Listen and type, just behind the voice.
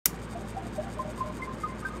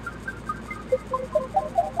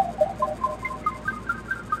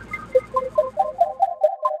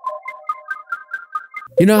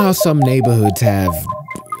You know how some neighborhoods have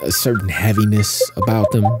a certain heaviness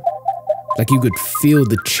about them? Like you could feel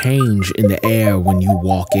the change in the air when you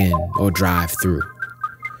walk in or drive through.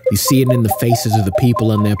 You see it in the faces of the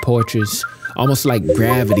people on their porches, almost like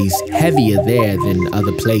gravity's heavier there than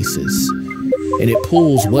other places. And it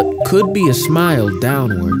pulls what could be a smile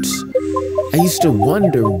downwards. I used to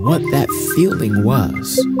wonder what that feeling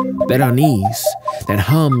was. That unease, that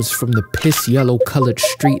hums from the piss-yellow colored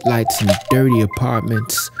streetlights and dirty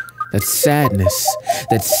apartments. That sadness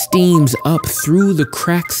that steams up through the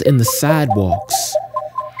cracks in the sidewalks.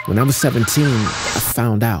 When I was 17, I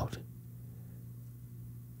found out.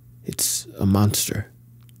 It's a monster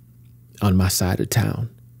on my side of town.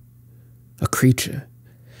 A creature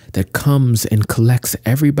that comes and collects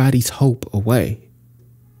everybody's hope away.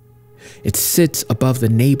 It sits above the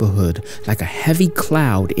neighborhood like a heavy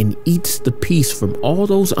cloud and eats the peace from all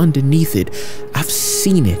those underneath it. I've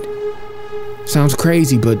seen it. Sounds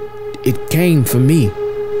crazy, but it came for me.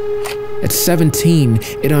 At 17,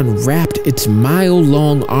 it unwrapped its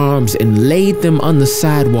mile-long arms and laid them on the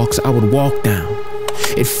sidewalks I would walk down.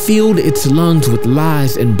 It filled its lungs with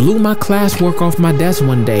lies and blew my classwork off my desk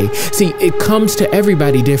one day. See, it comes to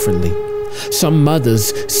everybody differently. Some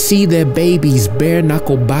mothers see their babies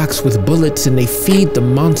bare-knuckle boxed with bullets and they feed the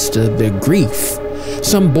monster their grief.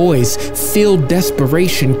 Some boys feel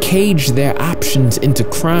desperation cage their options into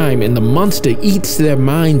crime and the monster eats their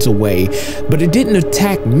minds away. But it didn't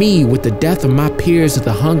attack me with the death of my peers or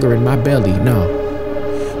the hunger in my belly, no.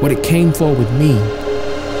 What it came for with me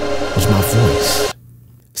was my voice.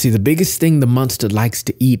 See, the biggest thing the monster likes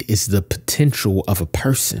to eat is the potential of a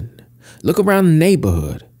person. Look around the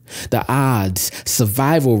neighborhood. The odds,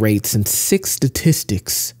 survival rates, and sick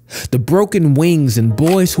statistics. The broken wings and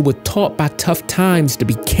boys who were taught by tough times to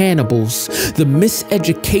be cannibals. The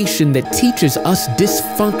miseducation that teaches us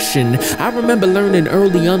dysfunction. I remember learning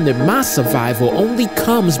early on that my survival only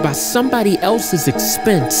comes by somebody else's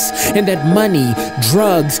expense. And that money,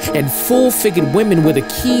 drugs, and full-figured women were the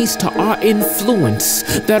keys to our influence.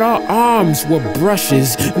 That our arms were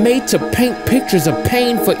brushes made to paint pictures of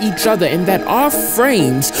pain for each other. And that our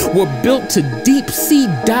frames were built to deep-sea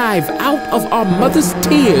dive out of our mother's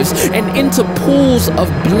tears and into pools of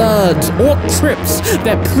bloods or trips,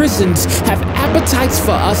 that prisons have appetites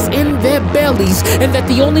for us in their bellies, and that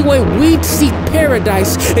the only way we'd seek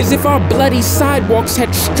paradise is if our bloody sidewalks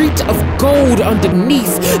had streets of gold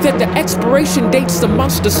underneath, that the expiration dates the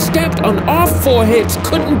monster stamped on our foreheads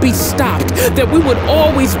couldn't be stopped, that we would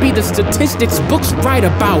always be the statistics books write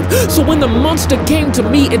about. So when the monster came to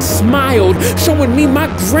me, it smiled, showing me my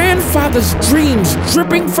grandfather's dreams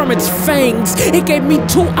dripping from its fangs. It gave me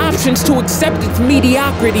two options to accept its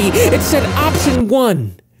mediocrity. It said, option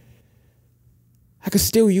one, I could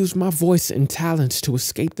still use my voice and talents to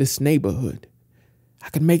escape this neighborhood. I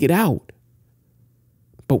could make it out,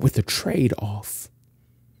 but with a trade-off.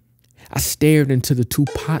 I stared into the two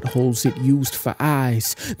potholes it used for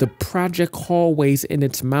eyes. The project hallways in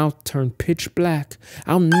its mouth turned pitch black.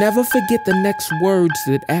 I'll never forget the next words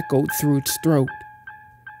that echoed through its throat.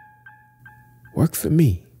 Work for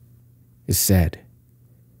me, it said.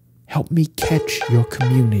 Help me catch your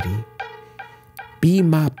community. Be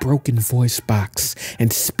my broken voice box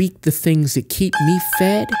and speak the things that keep me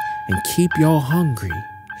fed and keep y'all hungry.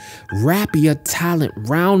 Wrap your talent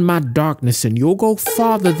round my darkness and you'll go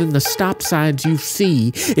farther than the stop signs you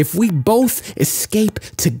see. If we both escape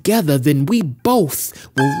together, then we both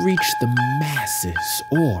will reach the masses.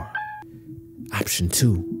 Or option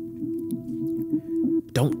two,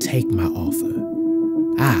 don't take my offer.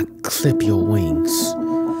 I clip your wings.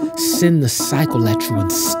 Send the cycle at you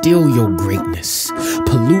and steal your greatness.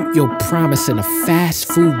 Pollute your promise in a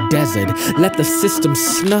fast food desert. Let the system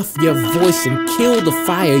snuff your voice and kill the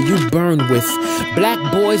fire you burn with.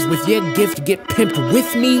 Black boys with your gift get pimped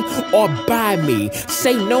with me or by me.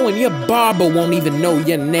 Say no and your barber won't even know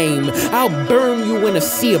your name. I'll burn you in a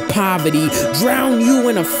sea of poverty, drown you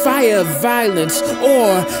in a fire of violence,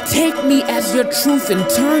 or take me as your truth and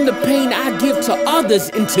turn the pain I give to others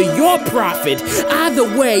into your profit.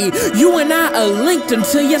 Either way, you and I are linked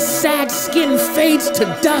until your sad skin fades to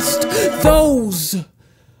dust. Those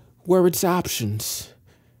were its options,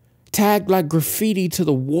 tagged like graffiti to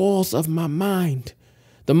the walls of my mind.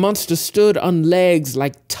 The monster stood on legs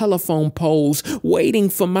like telephone poles, waiting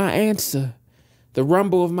for my answer. The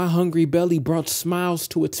rumble of my hungry belly brought smiles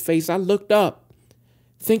to its face. I looked up,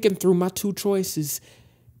 thinking through my two choices,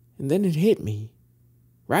 and then it hit me.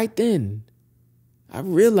 Right then, I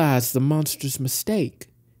realized the monster's mistake.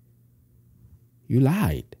 You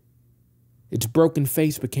lied. Its broken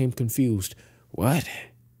face became confused. What?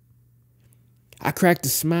 I cracked a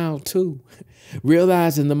smile too,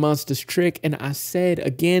 realizing the monster's trick, and I said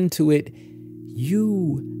again to it,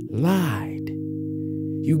 "You lied.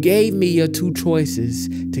 You gave me your two choices,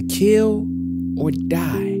 to kill or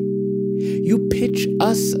die. You pitch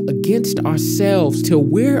us against ourselves till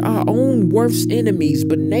we're our own worst enemies,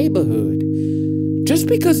 but neighborhood. Just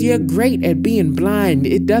because you're great at being blind,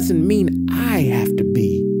 it doesn't mean I have to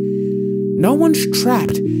be. No one's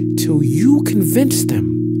trapped till you convince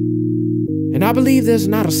them. And I believe there's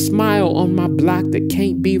not a smile on my block that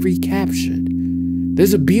can't be recaptured.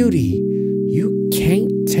 There's a beauty you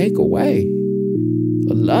can't take away.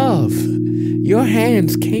 A love your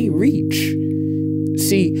hands can't reach.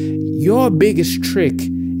 See, your biggest trick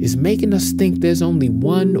is making us think there's only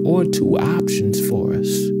one or two options for us.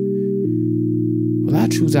 Well, I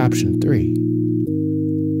choose option 3.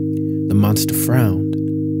 The monster frowned.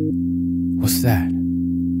 What's that?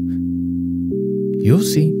 You'll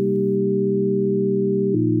see.